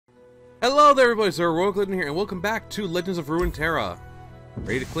Hello there everybody, Sir HeroicLegend here, and welcome back to Legends of Runeterra.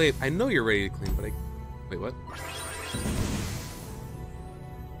 Ready to claim. I know you're ready to claim, but wait, what?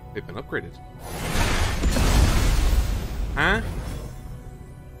 They've been upgraded. Huh?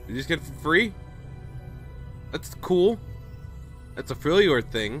 Did you just get it for free? That's cool. That's a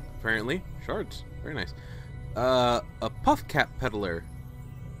Freljord thing, apparently. Shards. Very nice. A puff cap peddler.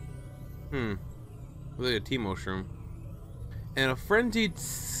 Really a Teemo shroom. And a frenzied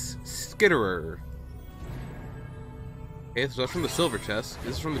skitterer. Okay, so that's from the silver chest.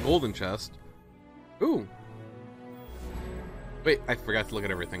 This is from the golden chest. Ooh. Wait, I forgot to look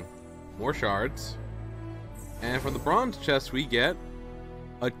at everything. More shards. And from the bronze chest we get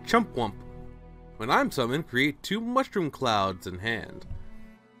a Chumpwump. When I'm summoned, create 2 mushroom clouds in hand.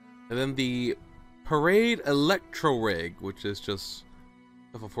 And then the Parade Electro Rig, which is just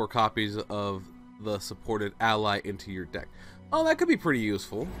 4 copies of the supported ally into your deck. Oh, that could be pretty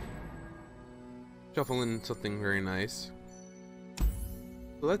useful. Shuffle in something very nice.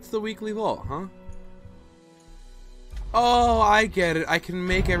 So that's the weekly vault, huh? Oh, I get it. I can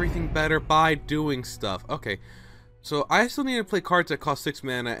make everything better by doing stuff. Okay. So I still need to play cards that cost 6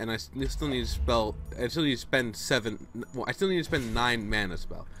 mana, and I still need to spend 7. Well, I still need to spend 9 mana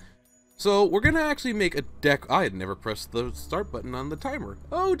spell. So we're gonna actually make a deck. I had never pressed the start button on the timer.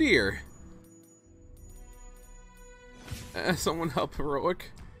 Oh dear. Someone help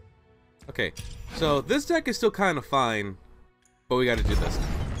Heroic. Okay, so this deck is still kind of fine, but we gotta do this.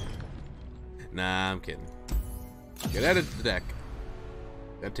 Nah, I'm kidding. Get out of the deck.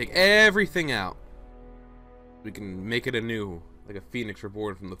 Gotta take everything out. We can make it anew, like a phoenix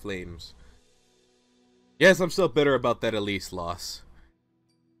reborn from the flames. Yes, I'm still bitter about that Elise loss.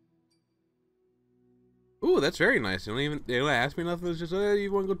 Ooh, that's very nice. They don't ask me nothing. It's just, hey,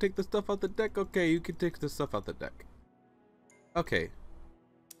 you want to go take the stuff out the deck? Okay, you can take the stuff out the deck. Okay.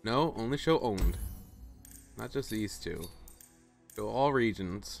 No, only show owned. Not just these 2. Show all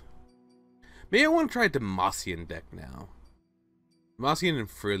regions. Maybe I want to try a Demacian deck now. Demacian and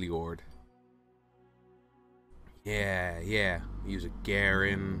Freljord. Yeah. Use a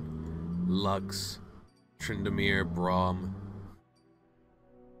Garen, Lux, Tryndamere, Braum.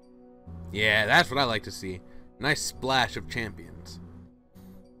 Yeah, that's what I like to see. Nice splash of champions.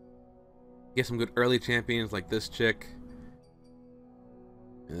 Get some good early champions like this chick.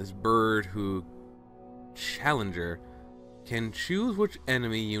 And this bird who... Challenger. Can choose which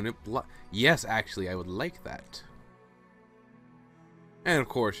enemy unit block. Yes, actually, I would like that. And of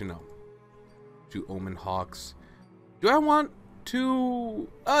course, you know, 2 Omen Hawks. Do I want to...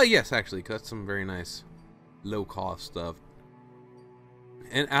 yes, actually, because that's some very nice low-cost stuff.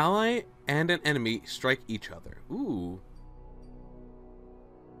 An ally and an enemy strike each other. Ooh.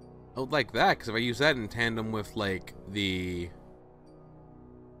 I would like that, because if I use that in tandem with, like, the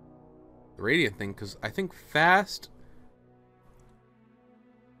Radiant thing, because I think fast...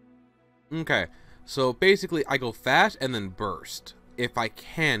 Okay, so basically I go fast and then burst, if I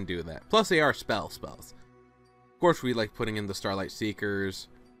can do that. Plus they are spells. Of course we like putting in the Starlight Seekers.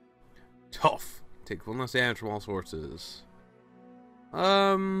 Tough. Take 1 less damage from all sources.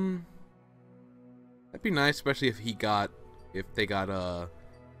 That'd be nice, especially if they got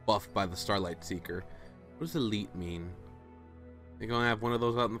buffed by the Starlight Seeker. What does elite mean? They gonna have one of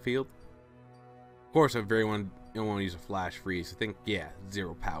those out in the field? Of course, I don't want to use a flash freeze. I think, yeah,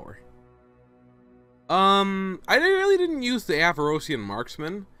 0 power. I really didn't use the Avarosian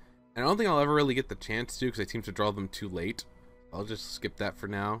Marksman, and I don't think I'll ever really get the chance to because I seem to draw them too late. I'll just skip that for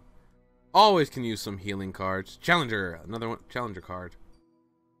now. Always can use some healing cards. Challenger, another one, Challenger card.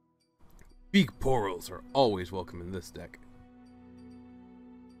 Big Poros are always welcome in this deck.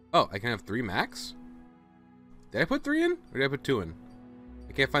 Oh, I can have 3 max? Did I put 3 in? Or did I put 2 in?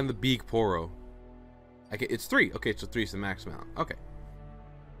 I can't find the Big Poro. It's 3. Okay, so 3 is the max amount. Okay.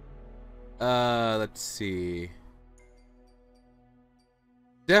 Let's see.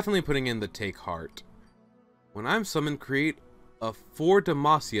 Definitely putting in the Take Heart. When I'm summoned, create a 4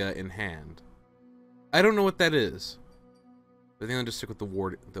 Demacia in hand. I don't know what that is. I think I'll just stick with the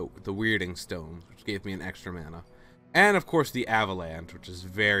Weirding Stone, which gave me an extra mana. And of course the Avalanche, which is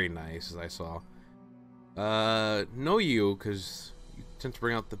very nice, as I saw. No you, because you tend to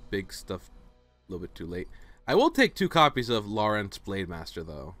bring out the big stuff a little bit too late. I will take 2 copies of Lawrence Blademaster,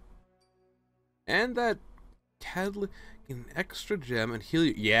 though. And that Catalyst, an extra gem and heal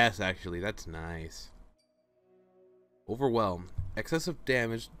you. Yes, actually, that's nice. Overwhelm. Excessive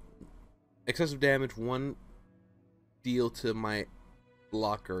damage. 1 deal to my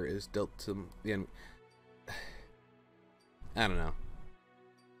blocker is dealt to the enemy. I don't know.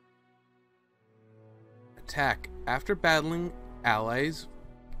 Attack. After battling allies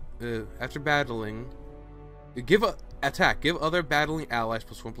after battling, give other battling allies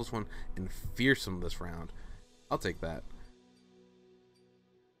 +1/+1 and fearsome this round. I'll take that.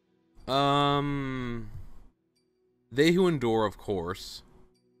 They who endure, of course.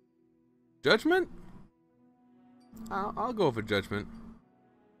 Judgment? I'll go for judgment.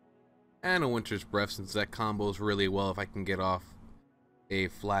 And a winter's breath, since that combos really well if I can get off a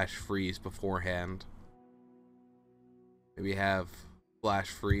flash freeze beforehand. Maybe have flash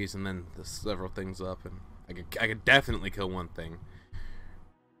freeze and then the several things up, and I could definitely kill one thing.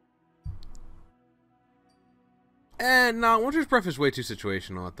 And no, winter's breath is way too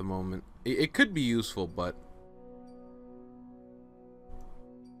situational at the moment. It could be useful, but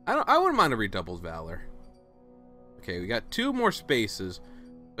I wouldn't mind a redoubled valor. Okay, we got 2 more spaces.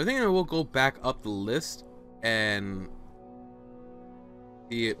 I think I will go back up the list and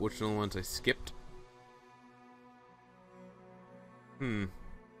see which are the ones I skipped.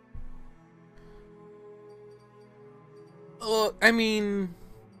 Well, I mean,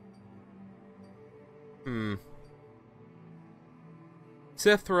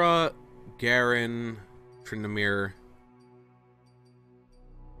 Sithra, Garen, Tryndamere.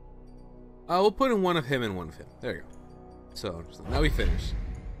 We'll put in one of him and one of him. There you go. So now we finish.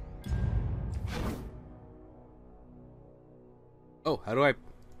 Oh, how do I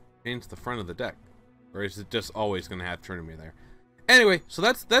change the front of the deck? Or is it just always going to have Tryndamere there? Anyway, so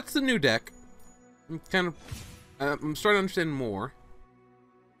that's the new deck. I'm starting to understand more.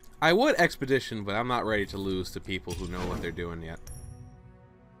 I would Expedition, but I'm not ready to lose to people who know what they're doing yet.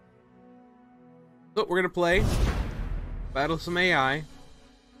 So we're going to play Battle some AI.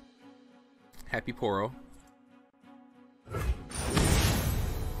 Happy Poro.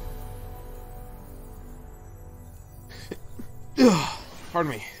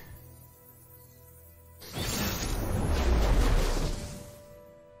 Pardon me.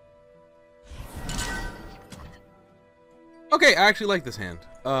 Okay, I actually like this hand.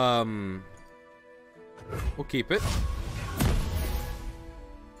 We'll keep it.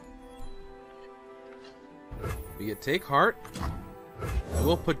 We get Take Heart.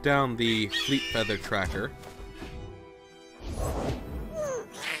 We'll put down the Fleet Feather Tracker.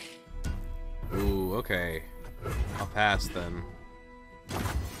 Ooh, okay. I'll pass then.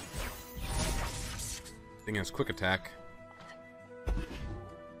 Thing has quick attack.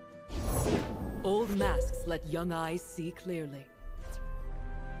 Old masks let young eyes see clearly.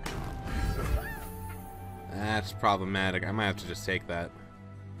 That's problematic. I might have to just take that.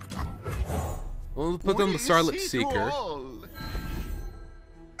 We'll put down the Starlit Seeker.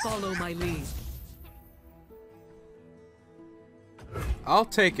 Follow my lead. I'll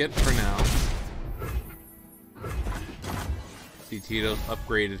take it for now. See, Tito's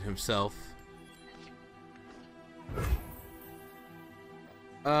upgraded himself.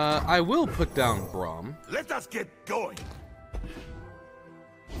 I will put down Braum. Let us get going.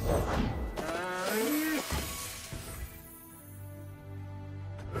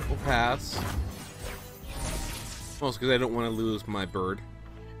 We'll pass. Mostly because I don't want to lose my bird.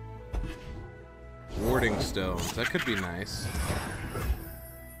 Warding stones. That could be nice.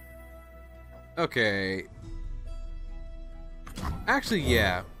 Okay. Actually,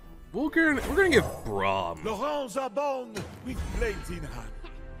 yeah. We're gonna give Braum. Laurents are born with blades in hand.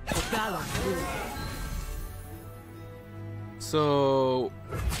 So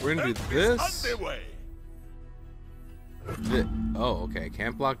we're gonna do this. Oh, okay.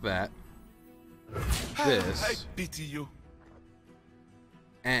 Can't block that. This. I pity you.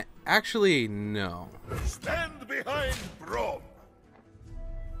 And actually, no. Stand behind Braum.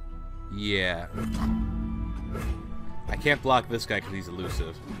 Yeah. I can't block this guy because he's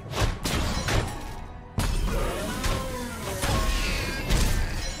elusive.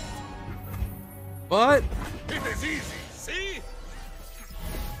 But it is easy, see?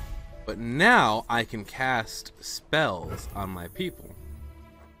 But now I can cast spells on my people.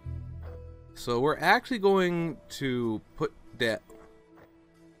 So we're actually going to put that.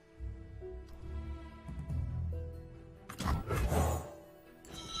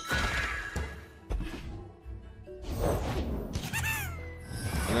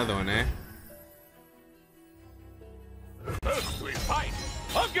 Another one, eh? First we fight.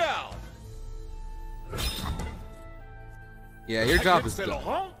 Hug out. Yeah, your job is done.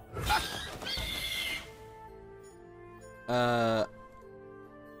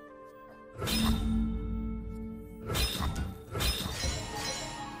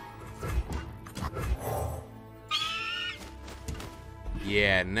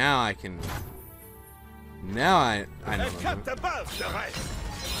 Yeah, now I can. Now I know. Cut above the rest.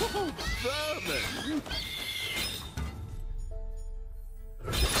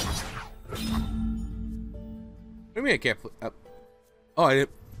 I mean, I can't. Oh, I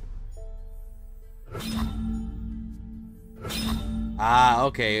didn't. Ah,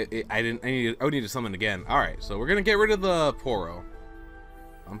 okay. I didn't. I would need to summon again. All right, so we're gonna get rid of the Poro.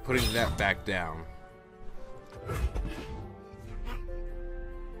 I'm putting that back down.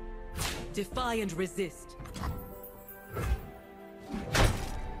 Defy and resist.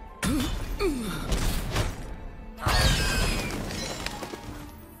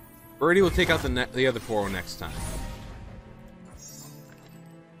 Birdie will take out the other Poro next time.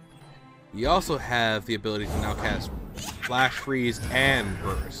 You also have the ability to now cast Flash Freeze and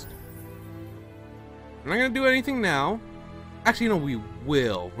Burst. We're not going to do anything now. Actually, no, we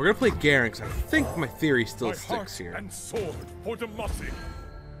will. We're going to play Garen, because I think my theory still sticks here. And sword for Demacia.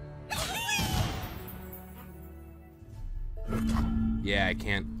 Yeah, I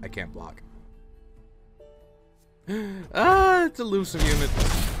can't block. Ah, it's a elusive unit.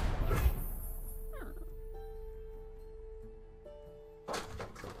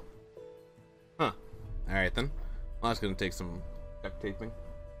 Huh. Alright then. Well, that's gonna take some duct taping.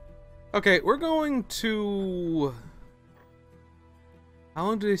 Okay, we're going to... How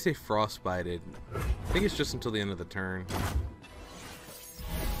long did they say frostbited? I think it's just until the end of the turn.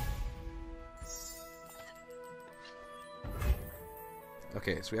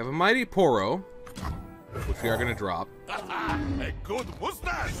 Okay, so we have a Mighty Poro, which we are going to drop. A good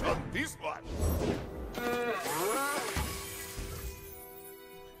mustache on this one.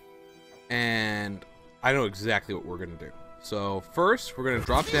 And I know exactly what we're going to do. So first, we're going to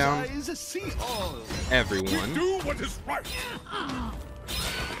drop down everyone. Do what is right.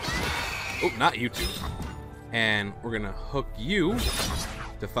 Oh, not you two. And we're going to hook you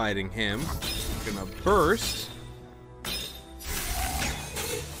to fighting him. We're going to burst.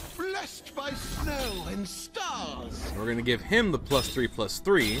 Blessed by snow and stars. And we're going to give him the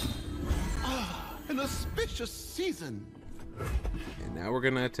 +3/+3. Ah, an auspicious season. And now we're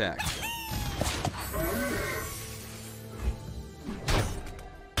going to attack.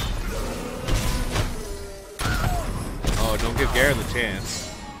 Oh, don't give Garen the chance.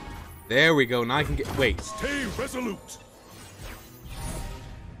 There we go. Now I can get... Wait. Stay resolute.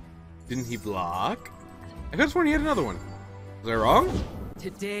 Didn't he block? I could have sworn he had another one. Was I wrong?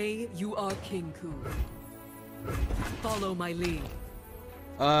 Today you are Kinku. Follow my lead.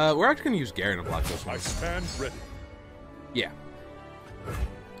 We're actually going to use Garen to block this I one. stand ready. Yeah.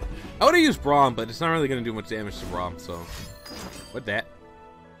 I would have used Braum, but it's not really going to do much damage to Braum, so... What that?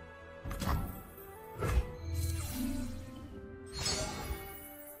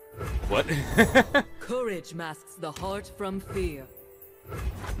 What? Courage masks the heart from fear.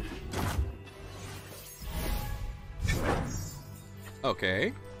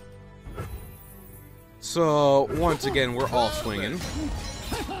 Okay. So, once again, we're all swinging.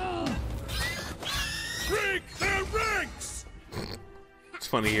 Break their ranks! It's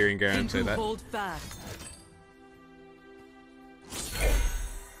funny hearing Garen say Kinku that. hold fast.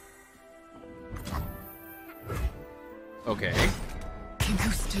 Okay.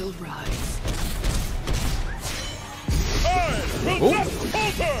 Kinku still rise. I will Oh. not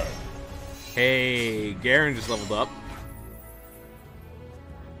falter! Hey, Garen just leveled up.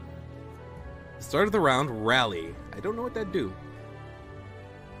 Start of the round, rally. I don't know what that'd do.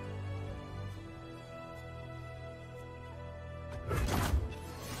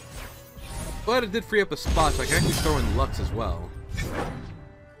 But it did free up a spot, so I can actually throw in Lux as well.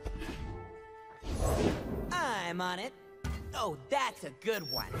 I'm on it. Oh, that's a good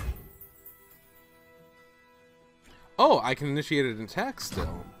one. Oh, I can initiate an attack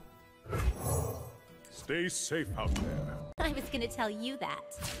still. Stay safe out there. I was gonna tell you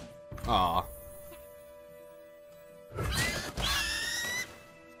that. Aw.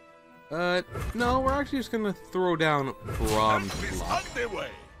 No, we're actually just gonna throw down Braum's Is Luck.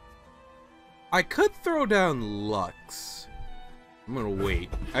 underway. I could throw down Lux. I'm gonna wait.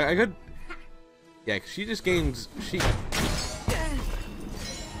 I could... Yeah, 'cause she just gains... She...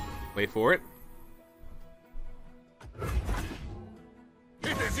 Wait for it.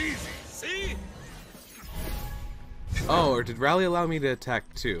 It is easy, see? Oh, or did Rally allow me to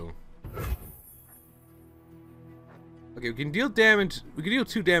attack too? Okay, we can deal damage... We can deal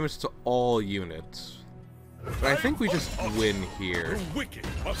 2 damage to all units. But I think we just win here. The wicked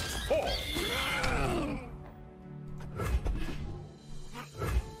must fall.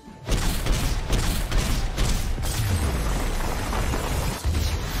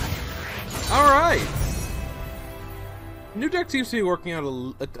 Alright! New deck seems to be working out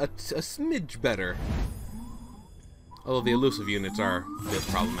a smidge better. Although the elusive units are a bit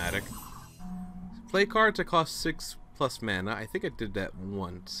problematic. Play cards that cost 6+ mana. I think I did that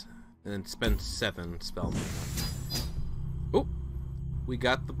once. And then spend 7 spell mana. Oh, we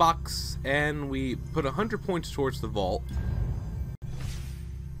got the box, and we put 100 points towards the vault.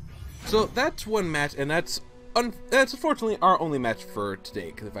 So that's one match, and that's unfortunately our only match for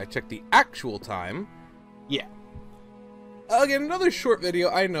today, because if I check the actual time, yeah. Again, another short video,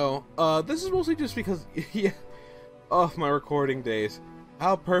 I know. This is mostly just because, yeah, of my recording days.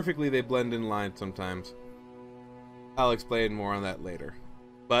 How perfectly they blend in line sometimes. I'll explain more on that later.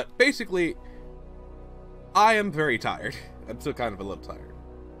 But basically, I am very tired. I'm still kind of a little tired.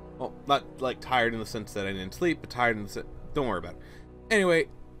 Well, not like tired in the sense that I didn't sleep, but tired in the sense... Don't worry about it. Anyway,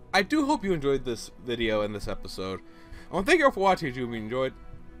 I do hope you enjoyed this video and this episode. I want to thank you all for watching if you enjoyed.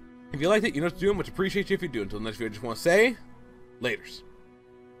 If you liked it, you know what to do, and much appreciate you if you do. Until the next video, I just want to say, laters.